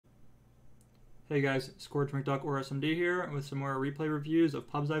Hey guys, Scourge McDuck or SMD here with some more replay reviews of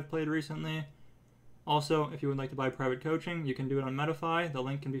pubs I've played recently. Also, if you would like to buy private coaching, you can do it on Medify. The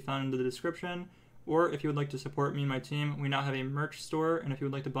link can be found in the description. Or if you would like to support me and my team, we now have a merch store, and if you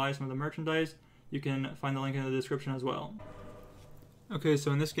would like to buy some of the merchandise, you can find the link in the description as well. Okay,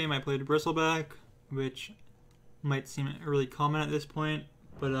 so in this game I played Bristleback, which might seem really common at this point,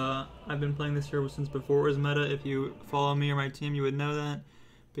 but I've been playing this hero since before it was meta. If you follow me or my team, you would know that.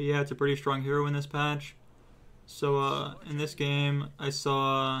 But yeah, it's a pretty strong hero in this patch. So in this game, I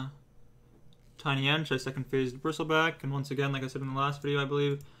saw Tiny Ench. I second phased Bristleback, and once again, like I said in the last video, I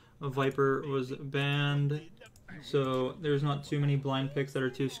believe, a Viper was banned. So there's not too many blind picks that are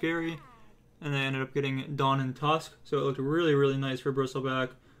too scary. And they ended up getting Dawn and Tusk, so it looked really, really nice for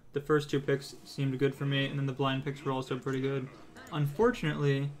Bristleback. The first two picks seemed good for me, and then the blind picks were also pretty good.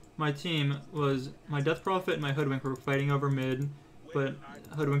 Unfortunately, my team was my Death Prophet and my Hoodwink were fighting over mid, but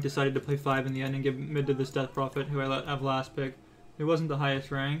Hoodwink decided to play 5 in the end and give mid to this Death Prophet, who I let have last pick. It wasn't the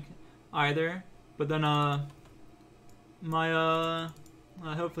highest rank either, but then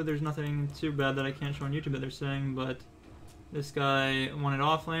hopefully there's nothing too bad that I can't show on YouTube that they're saying, but this guy wanted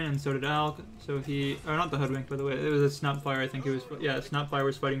offlane and so did Alk, so he, or not the Hoodwink by the way, it was a Snapfire, I think it was, yeah, Snapfire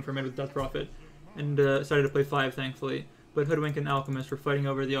was fighting for mid with Death Prophet, and decided to play 5 thankfully, but Hoodwink and Alchemist were fighting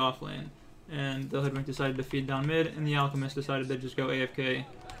over the offlane. And the Hoodwink decided to feed down mid, and the Alchemist decided to just go AFK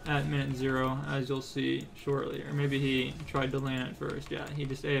at minute 0, as you'll see shortly. Or maybe he tried to lane it first. Yeah, he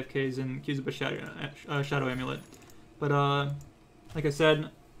just AFKs and queues up a Shadow Amulet. But, like I said,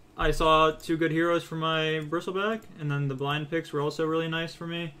 I saw 2 good heroes for my Bristleback, and then the blind picks were also really nice for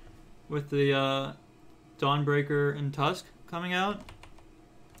me, with the Dawnbreaker and Tusk coming out.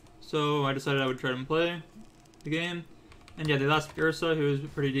 So I decided I would try to play the game. And yeah, they lost Ursa, who was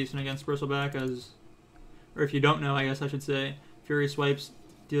pretty decent against Bristleback, or if you don't know, I guess I should say, Fury Swipes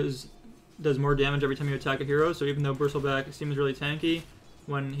does more damage every time you attack a hero, so even though Bristleback seems really tanky,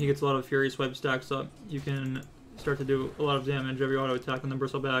 when he gets a lot of Fury Swipe stacks up, you can start to do a lot of damage every auto attack on the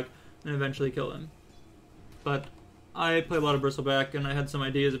Bristleback, and eventually kill him. But I play a lot of Bristleback, and I had some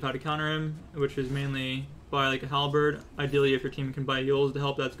ideas of how to counter him, which is mainly buy like a Halberd. Ideally, if your team can buy Yules to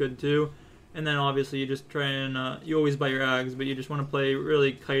help, that's good too. And then obviously you just try and, you always buy your Ags, but you just want to play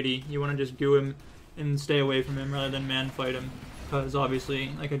really kitey. You want to just goo him and stay away from him rather than man fight him. Because obviously,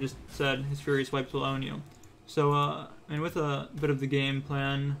 like I just said, his Fury Swipes will own you. So, and with a bit of the game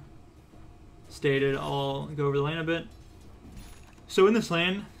plan stated, I'll go over the lane a bit. So in this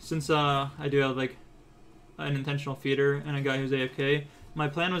lane, since I do have like an intentional feeder and a guy who's AFK, my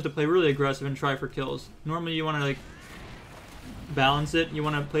plan was to play really aggressive and try for kills. Normally you want to like balance it. You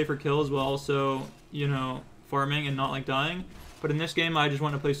want to play for kills while also, you know, farming and not like dying. But in this game, I just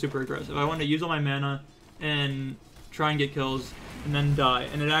want to play super aggressive. I want to use all my mana and try and get kills and then die.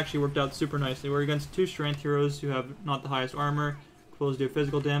 And it actually worked out super nicely. We're against 2 strength heroes who have not the highest armor. Quills do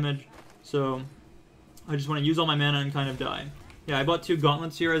physical damage. So I just want to use all my mana and kind of die. Yeah, I bought 2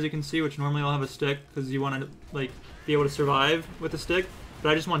 gauntlets here, as you can see, which normally I'll have a stick because you want to like be able to survive with a stick. But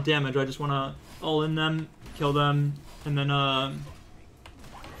I just want damage. I just want to all in them, kill them, and then,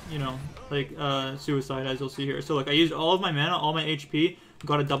 you know, like, suicide, as you'll see here. So, look, I used all of my mana, all my HP,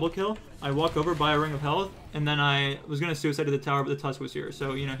 got a double kill. I walk over, buy a Ring of Health, and then I was going to suicide to the tower, but the Tusk was here.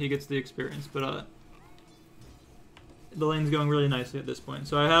 So, you know, he gets the experience. But, the lane's going really nicely at this point.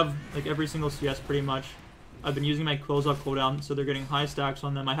 So I have, like, every single CS pretty much. I've been using my Quills off cooldown, so they're getting high stacks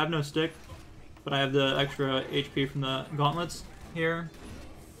on them. I have no stick, but I have the extra HP from the gauntlets here.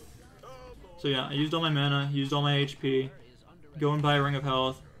 So yeah, I used all my mana, used all my HP, go and buy a Ring of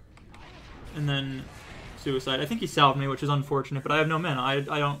Health, and then suicide. I think he salved me, which is unfortunate, but I have no mana. I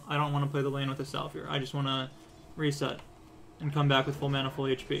don't want to play the lane with a salve here. I just want to reset and come back with full mana, full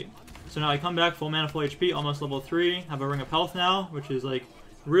HP. So now I come back, full mana, full HP, almost level 3, have a Ring of Health now, which is like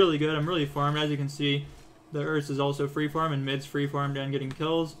really good. I'm really farmed. As you can see, the Earth is also free farm, and mid's free farmed and getting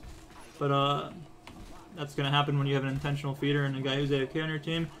kills. But that's going to happen when you have an intentional feeder and a guy who's AFK on your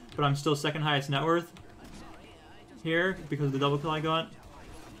team. But I'm still second highest net worth here because of the double kill I got.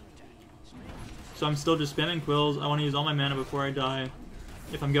 So I'm still just spamming Quills. I want to use all my mana before I die,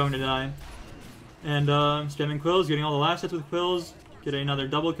 if I'm going to die. And spamming Quills, getting all the last hits with Quills, get another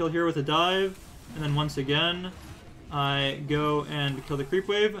double kill here with a dive, and then once again, I go and kill the creep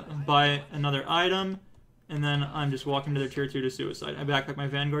wave, buy another item, and then I'm just walking to their tier 2 to suicide. I backpack my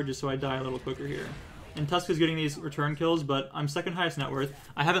Vanguard just so I die a little quicker here. And Tusk is getting these return kills, but I'm second highest net worth.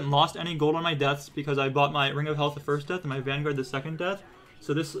 I haven't lost any gold on my deaths because I bought my Ring of Health the first death and my Vanguard the second death.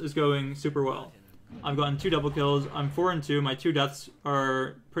 So this is going super well. I've gotten 2 double kills. I'm 4-2. My 2 deaths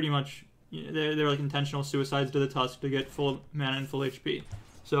are pretty much, they're like intentional suicides to the Tusk to get full mana and full HP.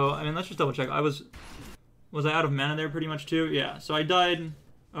 So, I mean, let's just double check. Was I out of mana there pretty much too? Yeah, so I died.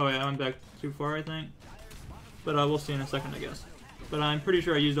 Oh yeah, I went back too far, I think. But we'll see in a second, I guess. But I'm pretty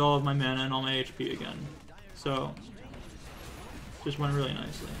sure I used all of my mana and all my HP again. So, just went really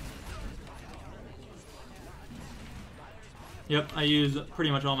nicely. Yep, I used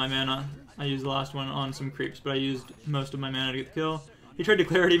pretty much all my mana. I used the last one on some creeps, but I used most of my mana to get the kill. He tried to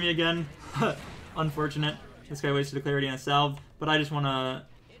clarity me again. Unfortunate. This guy wasted a clarity and a salve, but I just wanna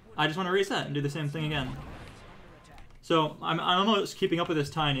reset and do the same thing again. So I'm almost keeping up with this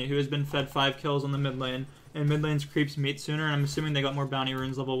Tiny, who has been fed 5 kills on the mid lane, and mid lane's creeps meet sooner, and I'm assuming they got more bounty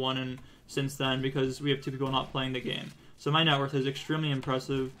runes level 1 and since then because we have 2 people not playing the game. So my net worth is extremely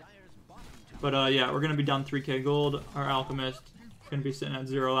impressive. But yeah, we're gonna be down 3k gold. Our alchemist is gonna be sitting at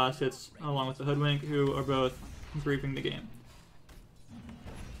 0 last hits, along with the hoodwink, who are both griefing the game.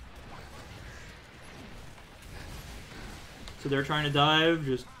 So they're trying to dive,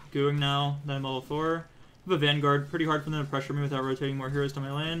 just gooing now that I'm level 4. I have a Vanguard, pretty hard for them to pressure me without rotating more heroes to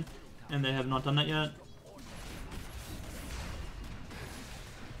my lane, and they have not done that yet.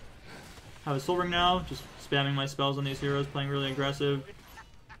 I have a Soul Ring now, just spamming my spells on these heroes, playing really aggressive.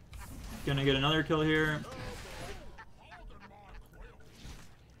 Gonna get another kill here.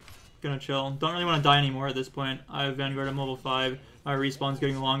 Gonna chill. Don't really want to die anymore at this point. I have Vanguard, I'm level 5, my respawn's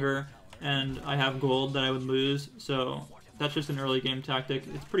getting longer, and I have gold that I would lose, so that's just an early game tactic.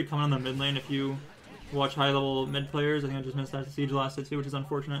 It's pretty common on the mid lane if you watch high level mid players. I think I just missed that to Siege last hit too, which is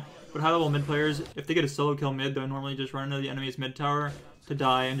unfortunate. But high level mid players, if they get a solo kill mid, they'll normally just run into the enemy's mid tower to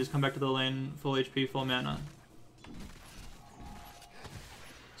die and just come back to the lane full HP, full mana.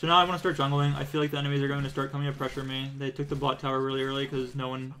 So now I want to start jungling. I feel like the enemies are going to start coming to pressure me. They took the bot tower really early because no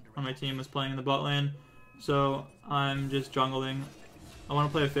one on my team was playing in the bot lane. So I'm just jungling. I want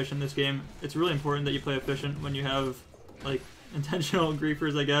to play efficient this game. It's really important that you play efficient when you have like intentional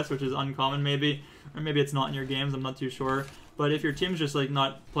griefers, I guess, which is uncommon maybe, or maybe it's not in your games, I'm not too sure. But if your team's just like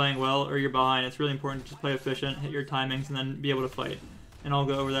not playing well or you're behind, it's really important to just play efficient, hit your timings, and then be able to fight. And I'll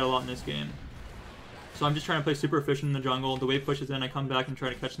go over that a lot in this game. So I'm just trying to play super efficient in the jungle. The wave pushes in, I come back and try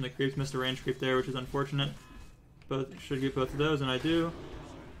to catch some of the creeps. Missed a range creep there, which is unfortunate. Both should get both of those, and I do.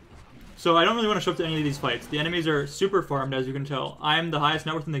 So I don't really want to show up to any of these fights. The enemies are super farmed, as you can tell. I'm the highest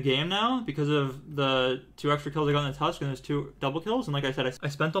net worth in the game now because of the 2 extra kills I got in the Tusk and those 2 double kills. And like I said, I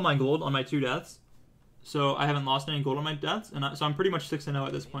spent all my gold on my 2 deaths. So I haven't lost any gold on my deaths. And so I'm pretty much 6-0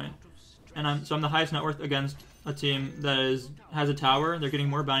 at this point. And I'm the highest net worth against a team that has a tower. They're getting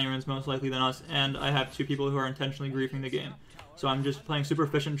more bounty runes most likely than us. And I have 2 people who are intentionally griefing the game. So I'm just playing super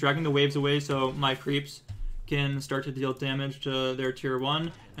efficient, dragging the waves away so my creeps can start to deal damage to their tier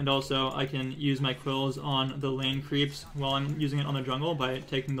 1, and also I can use my quills on the lane creeps while I'm using it on the jungle by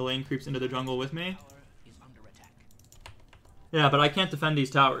taking the lane creeps into the jungle with me. Yeah, but I can't defend these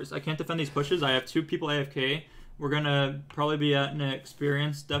towers. I can't defend these pushes. I have 2 people AFK. We're gonna probably be at an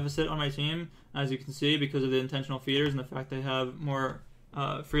experience deficit on my team, as you can see, because of the intentional feeders and the fact they have more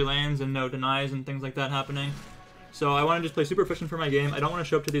free lanes and no denies and things like that happening. So I want to just play super efficient for my game. I don't want to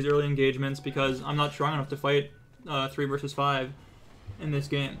show up to these early engagements because I'm not strong enough to fight 3 versus 5 in this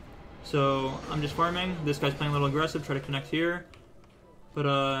game. So I'm just farming. This guy's playing a little aggressive, try to connect here. But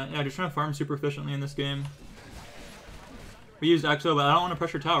yeah, just trying to farm super efficiently in this game. We used EXO, but I don't want to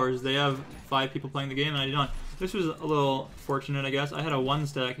pressure towers. They have 5 people playing the game and I do not. This was a little fortunate, I guess. I had a 1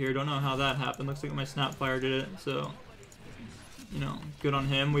 stack here. Don't know how that happened. Looks like my Snapfire did it. So, you know, good on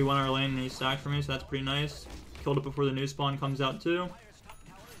him. We won our lane and he stacked for me, so that's pretty nice. Killed it before the new spawn comes out too.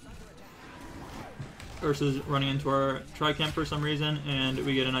 Versus running into our tri-camp for some reason, and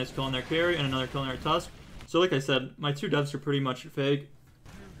we get a nice kill on their carry and another kill on our Tusk. So like I said, my 2 devs are pretty much fake.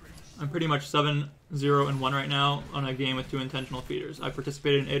 I'm pretty much 7-0-1 right now on a game with 2 intentional feeders. I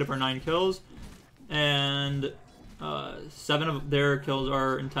participated in 8 of our 9 kills, and 7 of their kills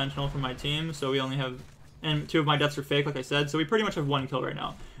are intentional from my team, so we only have... And 2 of my deaths are fake, like I said, so we pretty much have 1 kill right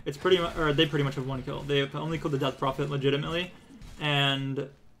now. It's pretty much, or they pretty much have 1 kill. They've only killed the Death Prophet legitimately, and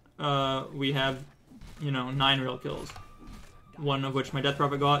we have, you know, 9 real kills. 1 of which my Death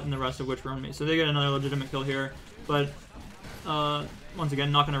Prophet got, and the rest of which were on me. So they get another legitimate kill here, but once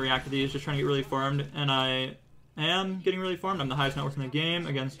again, not going to react to these, just trying to get really farmed, and I am getting really farmed. I'm the highest net worth in the game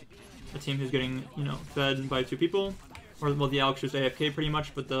against a team who's getting, you know, fed by 2 people. Or, well, the Alex just AFK pretty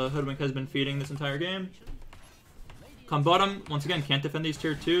much, but the Hoodwink has been feeding this entire game. Come bottom, once again, can't defend these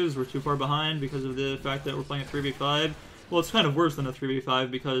tier 2s. We're too far behind because of the fact that we're playing a 3v5. Well, it's kind of worse than a 3v5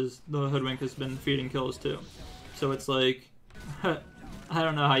 because the Hoodwink has been feeding kills too. So it's like, I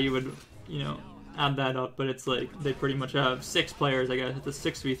don't know how you would, you know, add that up, but it's like they pretty much have 6 players, I guess. It's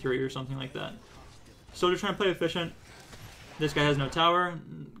a 6v3 or something like that. So just trying to play efficient. This guy has no tower.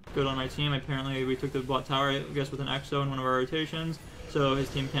 Good on my team. Apparently we took the bot tower, I guess, with an Exo in one of our rotations. So his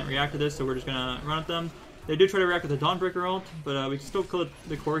team can't react to this, so we're just going to run at them. They do try to react with the Dawnbreaker ult, but we can still kill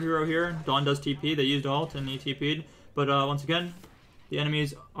the core hero here. Dawn does TP. They used ult and he TP'd. But once again, the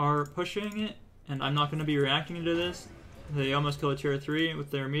enemies are pushing, and I'm not going to be reacting to this. They almost kill a tier 3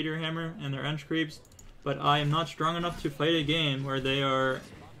 with their meteor hammer and their Ench creeps. But I am not strong enough to fight a game where they are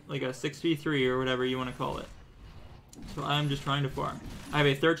like a 6v3 or whatever you want to call it. So I'm just trying to farm. I have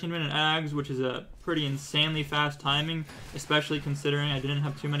a 13-minute Ags, which is a pretty insanely fast timing, especially considering I didn't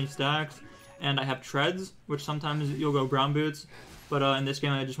have too many stacks. And I have treads, which sometimes you'll go brown boots. But in this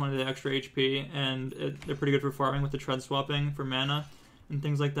game I just wanted the extra HP, and they're pretty good for farming with the tread swapping for mana and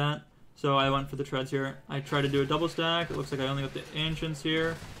things like that. So I went for the treads here. I tried to do a double stack. It looks like I only got the Ancients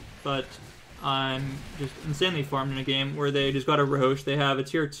here, but I'm just insanely farmed in a game where they just got a Roche. They have a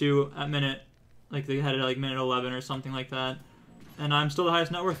tier 2 at minute, like they had it at like minute 11 or something like that. And I'm still the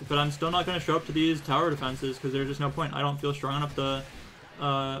highest net worth, but I'm still not going to show up to these tower defenses because there's just no point. I don't feel strong enough to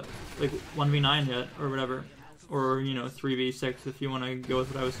like 1v9 yet or whatever, or you know 3v6 if you want to go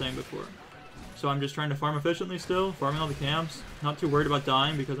with what I was saying before. So I'm just trying to farm efficiently still, farming all the camps. Not too worried about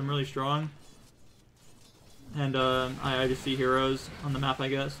dying because I'm really strong. And I just see heroes on the map, I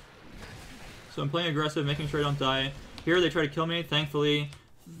guess. So I'm playing aggressive, making sure I don't die. Here they try to kill me. Thankfully,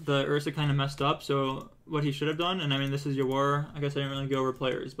 the Ursa kind of messed up. So what he should have done, and I mean this is Yawar. I guess I didn't really go over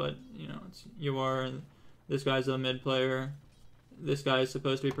players, but you know it's Yawar. This guy's a mid player. This guy is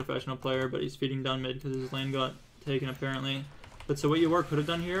supposed to be a professional player, but he's feeding down mid because his lane got taken apparently. But so what Yawar could have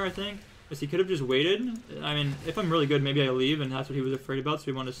done here, I think, is he could have just waited. I mean, if I'm really good, maybe I leave, and that's what he was afraid about, so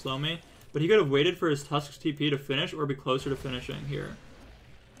he wanted to slow me. But he could have waited for his Tusk's TP to finish or be closer to finishing here.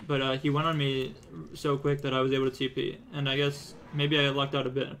 But he went on me so quick that I was able to TP. And I guess maybe I lucked out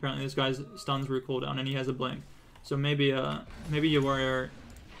a bit. Apparently this guy's stuns were cooldown and he has a blink. So maybe Yawar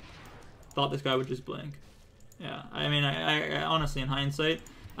thought this guy would just blink. Yeah, I mean, I honestly, in hindsight,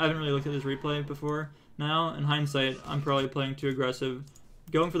 I haven't really looked at this replay before. Now, in hindsight, I'm probably playing too aggressive.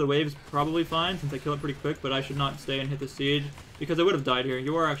 Going for the wave's probably fine since I kill it pretty quick, but I should not stay and hit the siege because I would have died here.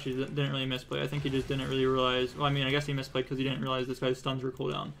 Yawar actually didn't really misplay. I think he just didn't really realize. Well, I mean, I guess he misplayed because he didn't realize this guy's stuns were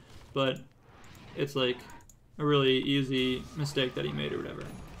cooldown. But it's like a really easy mistake that he made or whatever,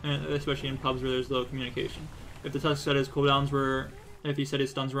 and especially in pubs where there's low communication. If the Tusk said his cooldowns were, if he said his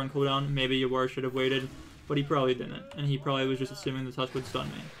stuns were on cooldown, maybe Yawar should have waited, but he probably didn't, and he probably was just assuming the Tusk would stun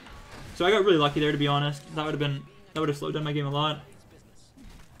me. So I got really lucky there, to be honest. That would have slowed down my game a lot.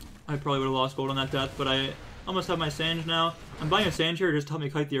 I probably would have lost gold on that death, but I almost have my Sange now. I'm buying a Sange here just to help me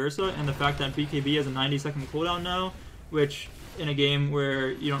kite the Ursa, and the fact that BKB has a 90-second cooldown now, which in a game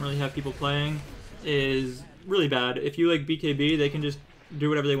where you don't really have people playing is really bad. If you like BKB, they can just do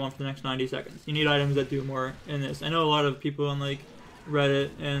whatever they want for the next 90 seconds. You need items that do more in this. I know a lot of people on like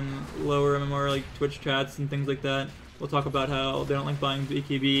Reddit and lower MMR like Twitch chats and things like that will talk about how they don't like buying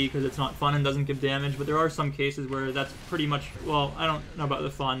BKB because it's not fun and doesn't give damage, but there are some cases where that's pretty much, well, I don't know about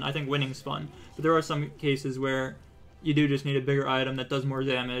the fun. I think winning's fun, but there are some cases where you do just need a bigger item that does more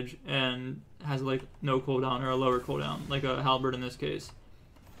damage and has like no cooldown or a lower cooldown, like a halberd in this case.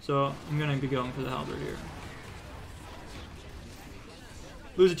 So I'm gonna be going for the halberd here.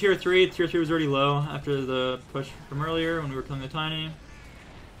 Lose a tier 3. Tier 3 was already low after the push from earlier when we were killing the Tiny.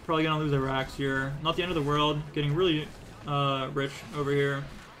 Probably gonna lose a Rax here. Not the end of the world. Getting really rich over here.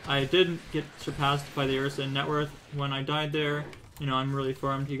 I did get surpassed by the Ursa in net worth when I died there. You know, I'm really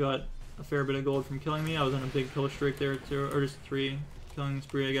farmed. He got a fair bit of gold from killing me. I was on a big kill streak there too, or just 3 killing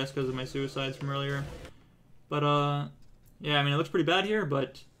spree, I guess, because of my suicides from earlier. But yeah, I mean, it looks pretty bad here,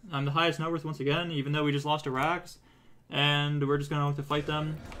 but I'm the highest net worth once again, even though we just lost to Rax, and we're just gonna look to fight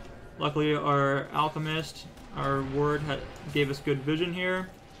them. Luckily, our Alchemist, our ward, gave us good vision here,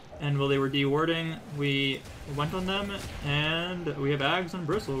 and while they were de-warding, we went on them, and we have Ags on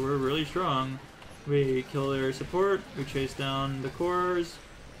Bristle. We're really strong. We kill their support, we chase down the cores,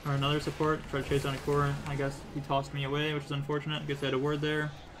 or another support, try to chase down a core. I guess he tossed me away, which is unfortunate. I guess I had a ward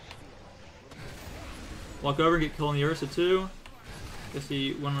there. Walk over, get kill on the Ursa too. Guess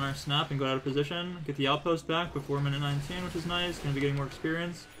he went on our snap and got out of position. Get the outpost back before minute 19, which is nice. Gonna be getting more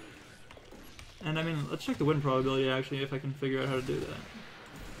experience. And I mean, let's check the win probability actually, if I can figure out how to do that.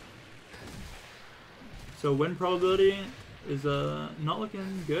 So win probability is not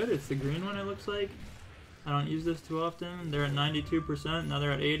looking good. It's the green one, it looks like. I don't use this too often. They're at 92%. Now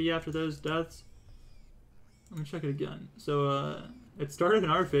they're at 80 after those deaths. Let me check it again. So it started in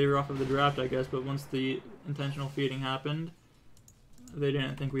our favor off of the draft, I guess, but once the intentional feeding happened, they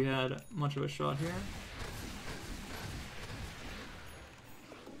didn't think we had much of a shot here.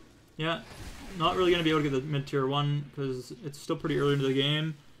 Yeah, not really going to be able to get the mid-tier 1 because it's still pretty early into the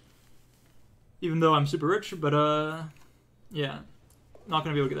game. Even though I'm super rich, but yeah. Not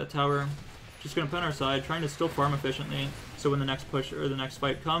going to be able to get that tower. Just going to put on our side, trying to still farm efficiently. So when the next push or the next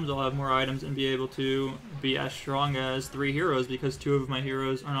fight comes, I'll have more items and be able to be as strong as 3 heroes because 2 of my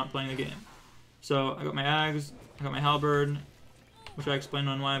heroes are not playing the game. So I got my Ags, I got my Halberd, which I explained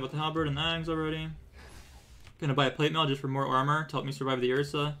on why about the Halberd and the Ags already. Gonna buy a plate mail just for more armor to help me survive the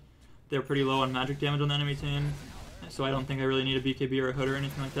Ursa. They're pretty low on magic damage on the enemy team, so I don't think I really need a BKB or a hood or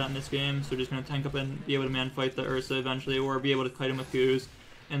anything like that in this game. So just gonna tank up and be able to man fight the Ursa eventually, or be able to kite him with Goose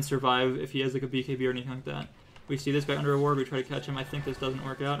and survive if he has like a BKB or anything like that. We see this guy under a ward, we try to catch him. I think this doesn't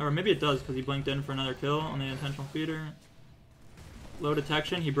work out, or maybe it does because he blinked in for another kill on the intentional feeder. Low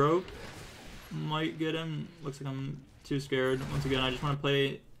detection, he broke. Might get him. Looks like I'm too scared. Once again, I just want to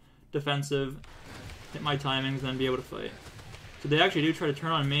play defensive, hit my timings, then be able to fight. So they actually do try to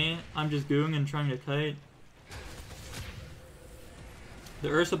turn on me. I'm just gooing and trying to kite. The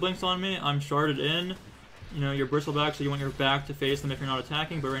Ursa blinks on me. I'm sharded in. You know, you're Bristleback, so you want your back to face them if you're not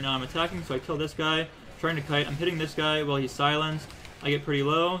attacking. But right now I'm attacking, so I kill this guy. Trying to kite. I'm hitting this guy while he's silenced. I get pretty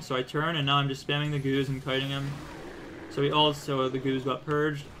low, so I turn, and now I'm just spamming the goos and kiting him. So he also the goos got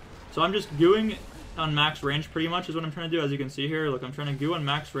purged. So I'm just gooing on max range pretty much is what I'm trying to do. As you can see here, look, I'm trying to goo on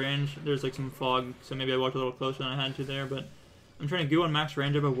max range. There's like some fog, so maybe I walked a little closer than I had to there, but I'm trying to goo on max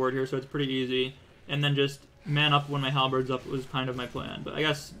range of a ward here, so it's pretty easy. And then just man up when my Halberd's up was kind of my plan, but I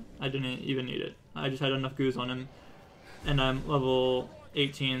guess I didn't even need it. I just had enough goos on him, and I'm level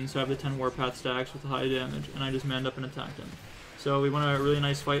 18, so I have the 10 Warpath stacks with high damage, and I just manned up and attacked him. So we won a really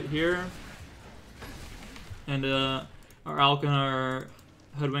nice fight here, and our Alk and our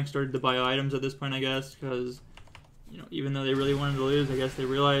Hoodwink started to buy items at this point, I guess, because, you know, even though they really wanted to lose, I guess they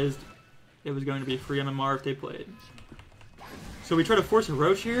realized it was going to be free MMR if they played. So we try to force a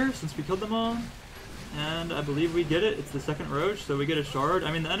Roach here, since we killed them all, and I believe we get it. It's the second Roach, so we get a shard.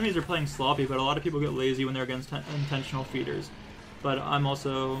 I mean, the enemies are playing sloppy, but a lot of people get lazy when they're against intentional feeders. But I'm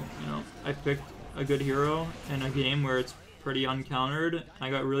also, you know, I picked a good hero in a game where it's pretty uncountered. I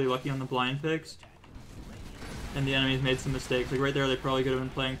got really lucky on the blind picks, and the enemies made some mistakes. Like right there, they probably could have been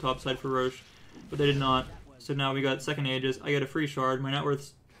playing topside for Roche, but they did not. So now we got second Aegis. I get a free shard. My net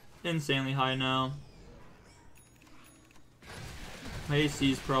worth's insanely high now. My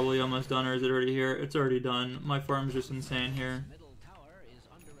AC is probably almost done, or is it already here? It's already done. My farm's just insane here.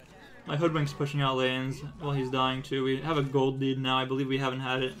 My Hoodwink's pushing out lanes while he's dying too. We have a gold lead now. I believe we haven't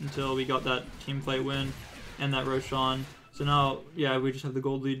had it until we got that team fight win and that Roshan. So now, yeah, we just have the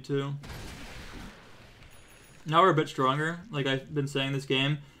gold lead too. Now we're a bit stronger. Like I've been saying this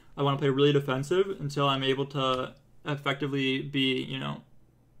game, I want to play really defensive until I'm able to effectively be, you know,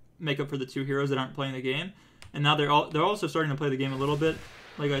 make up for the 2 heroes that aren't playing the game. And now they're also starting to play the game a little bit.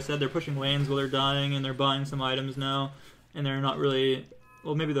 Like I said, they're pushing lanes while they're dying, and they're buying some items now. And they're not really,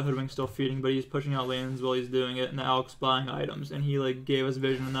 well, maybe the Hoodwink's still feeding, but he's pushing out lanes while he's doing it, and the Alk's buying items. And he like gave us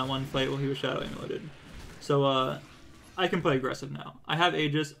vision in that one fight while he was shadow amuleted. So I can play aggressive now. I have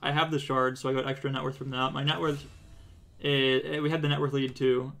Aegis, I have the shard, so I got extra net worth from that. My net worth, we had the net worth lead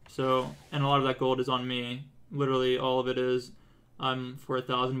too, so, and a lot of that gold is on me. Literally all of it is. I'm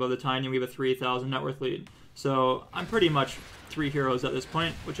 4,000 above the tiny, we have a 3,000 net worth lead. So I'm pretty much 3 heroes at this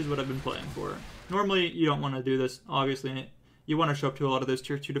point, which is what I've been playing for. Normally you don't want to do this, obviously. You want to show up to a lot of those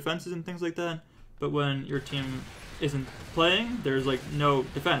tier 2 defenses and things like that, but when your team isn't playing, there's like no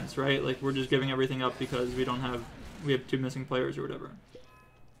defense, right? Like we're just giving everything up because we have 2 missing players or whatever.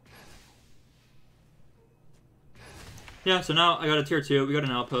 Yeah, so now I got a tier 2, we got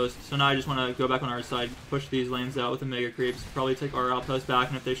an outpost, so now I just want to go back on our side, push these lanes out with the mega creeps, probably take our outpost back,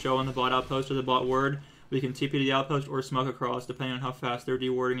 and if they show on the bot outpost or the bot ward, we can TP to the outpost or smoke across, depending on how fast they're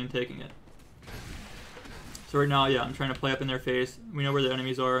dewarding and taking it. So right now, yeah, I'm trying to play up in their face. We know where the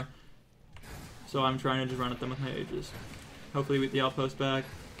enemies are, so I'm trying to just run at them with my Aegis. Hopefully we get the outpost back.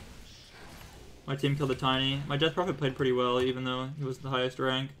 My team killed the Tiny. My Death Prophet played pretty well, even though he was the highest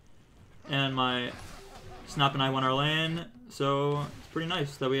rank. And my Snap and I won our lane, so it's pretty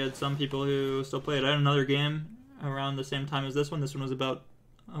nice that we had some people who still played. I had another game around the same time as this one. This one was about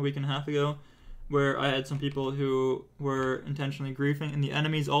a week and a half ago, where I had some people who were intentionally griefing, and the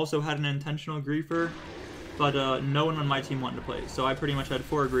enemies also had an intentional griefer, but no one on my team wanted to play. So I pretty much had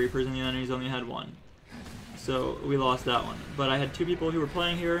 4 griefers, and the enemies only had 1. So we lost that one. But I had 2 people who were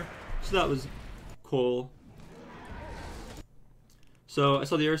playing here, so that was cool. So I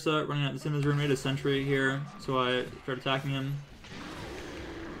saw the Ursa running out the Simba's room, made a sentry here, so I started attacking him.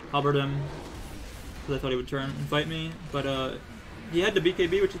 Halberd him, because I thought he would turn and fight me, but he had the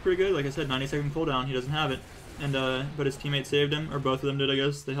BKB, which is pretty good. Like I said, 90-second cooldown, he doesn't have it. And but his teammate saved him, or both of them did, I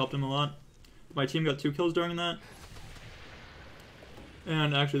guess. They helped him a lot. My team got 2 kills during that.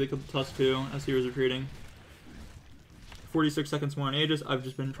 And actually they killed the Tusk too as he was retreating. 46 seconds more on Aegis. I've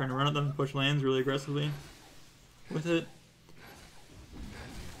just been trying to run at them and push lanes really aggressively with it.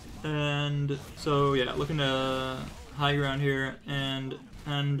 And so yeah, looking to high ground here and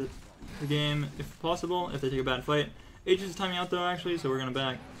end the game if possible, if they take a bad fight. Aegis is timing out though actually, so we're gonna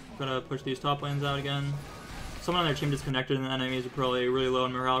back. Gotta push these top lanes out again. Someone on their team disconnected and the enemies are probably really low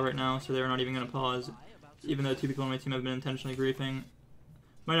in morale right now, so they're not even gonna pause. Even though 2 people on my team have been intentionally griefing.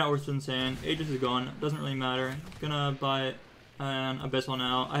 My net worth's insane. Aegis is gone. Doesn't really matter. Gonna buy an Abyssal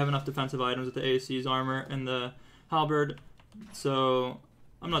now. I have enough defensive items with the AC's armor and the halberd, so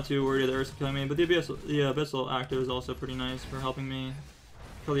I'm not too worried of the Ursa killing me. But the Abyssal active is also pretty nice for helping me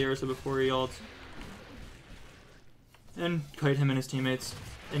kill the Ursa before he ults. And kite him and his teammates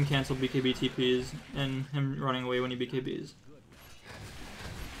and cancel BKB TPs and him running away when he BKBs.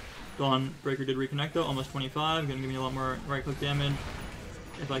 Dawn Breaker did reconnect though, almost 25. Gonna give me a lot more right click damage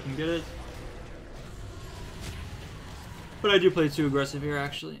if I can get it. But I do play too aggressive here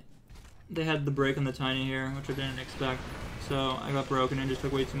actually. They had the break on the Tiny here, which I didn't expect. So I got broken and just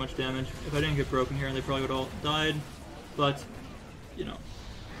took way too much damage. If I didn't get broken here, they probably would all died. But, you know,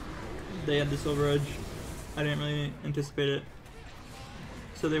 they had the Silver Edge. I didn't really anticipate it.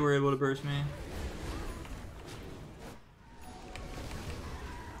 So they were able to burst me.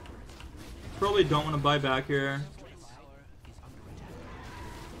 Probably don't want to buy back here.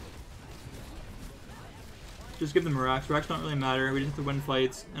 Just give them racks. Racks don't really matter. We just have to win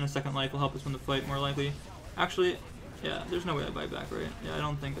fights, and a second life will help us win the fight more likely. Actually, yeah, there's no way I buy back, right? Yeah, I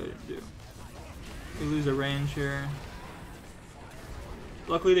don't think I do. We lose a range here.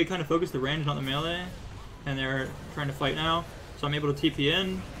 Luckily, they kind of focused the range, not the melee, and they're trying to fight now. So I'm able to TP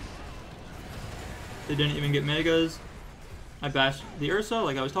in. They didn't even get megas. I bashed the Ursa,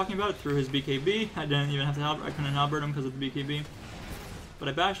 like I was talking about, through his BKB. I didn't even have to I couldn't halberd him because of the BKB. But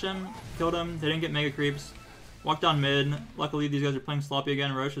I bashed him, killed him. They didn't get mega creeps. Walked down mid. Luckily, these guys are playing sloppy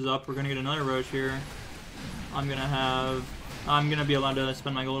again. Roche is up. We're gonna get another Roche here. I'm gonna be allowed to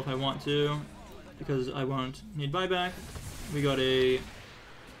spend my gold if I want to, because I won't need buyback. We got a,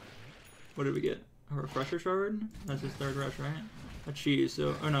 what did we get? A refresher shard? That's his 3rd rush, right? A cheese.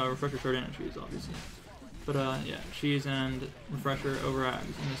 So, oh no, a refresher shard and a cheese, obviously. But yeah, cheese and refresher over Ags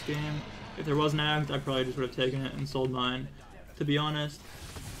in this game. If there was an Ags, I probably just would have taken it and sold mine, to be honest.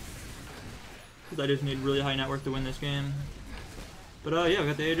 Because I just need really high net worth to win this game. But yeah, we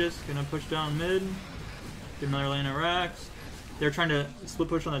got the Aegis. Gonna push down mid. Get another lane of racks. They're trying to split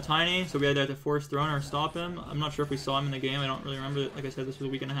push on the Tiny, so we either have to force Throne or stop him. I'm not sure if we saw him in the game. I don't really remember. Like I said, this was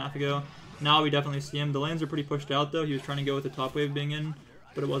a week and a half ago. Now we definitely see him. The lanes are pretty pushed out though. He was trying to go with the top wave being in,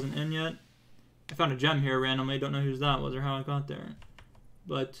 but it wasn't in yet. I found a gem here randomly. Don't know whose that was or how it got there.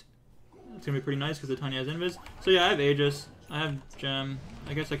 But it's going to be pretty nice because the Tiny has invis. So yeah, I have Aegis. I have gem.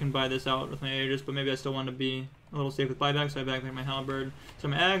 I guess I can buy this out with my Aegis, but maybe I still want to be a little safe with buyback, so I back my halberd. So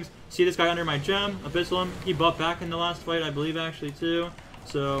my Ags. See this guy under my gem, Abyssal him. He buffed back in the last fight, I believe, actually, too.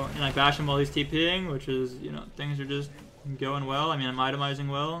 So, and I bash him while he's TPing, which is, you know, things are just going well. I mean, I'm itemizing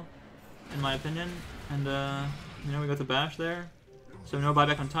well, in my opinion. And, you know, we got the bash there. So no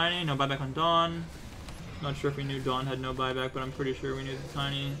buyback on Tiny, no buyback on Dawn. Not sure if we knew Dawn had no buyback, but I'm pretty sure we knew the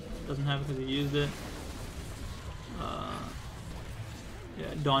Tiny doesn't have it because he used it. Yeah,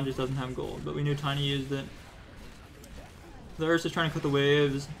 Dawn just doesn't have gold, but we knew Tiny used it. The Ursa's trying to cut the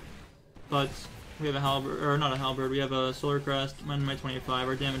waves, but we have a halberd, or not a halberd, we have a Solar Crest, mine my 25,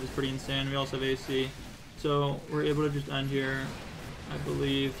 our damage is pretty insane, we also have AC. So we're able to just end here, I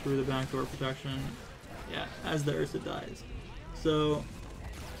believe, through the backdoor protection, yeah, as the Ursa dies. So,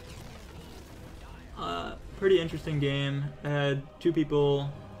 pretty interesting game. I had 2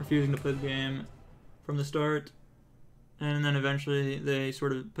 people refusing to play the game from the start, and then eventually they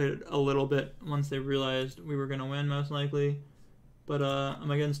sort of played it a little bit once they realized we were going to win, most likely. But I'm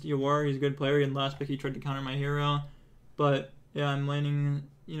against Yawar, he's a good player, and last pick he tried to counter my hero. But yeah, I'm laning,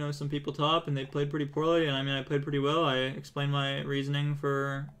 you know, some people top, and they played pretty poorly, and I mean, I played pretty well. I explained my reasoning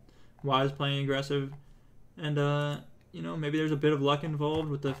for why I was playing aggressive, and you know, maybe there's a bit of luck involved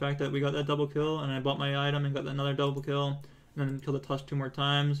with the fact that we got that double kill, and I bought my item and got another double kill, and then killed the Tusk 2 more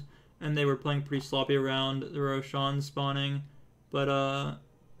times. And they were playing pretty sloppy around the Roshan spawning, but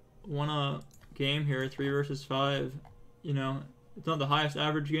won a game here, 3 versus 5. You know, it's not the highest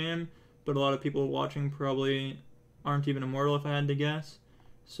average game, but a lot of people watching probably aren't even immortal if I had to guess.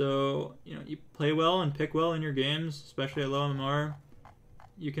 So, you know, you play well and pick well in your games, especially at low MMR.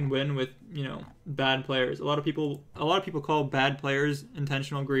 You can win with, you know, bad players. A lot of people call bad players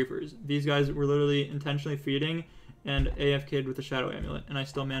intentional griefers. These guys were literally intentionally feeding and AFK'd with the Shadow Amulet, and I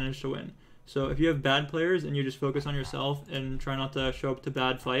still managed to win. So if you have bad players and you just focus on yourself and try not to show up to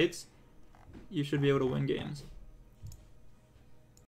bad fights, you should be able to win games.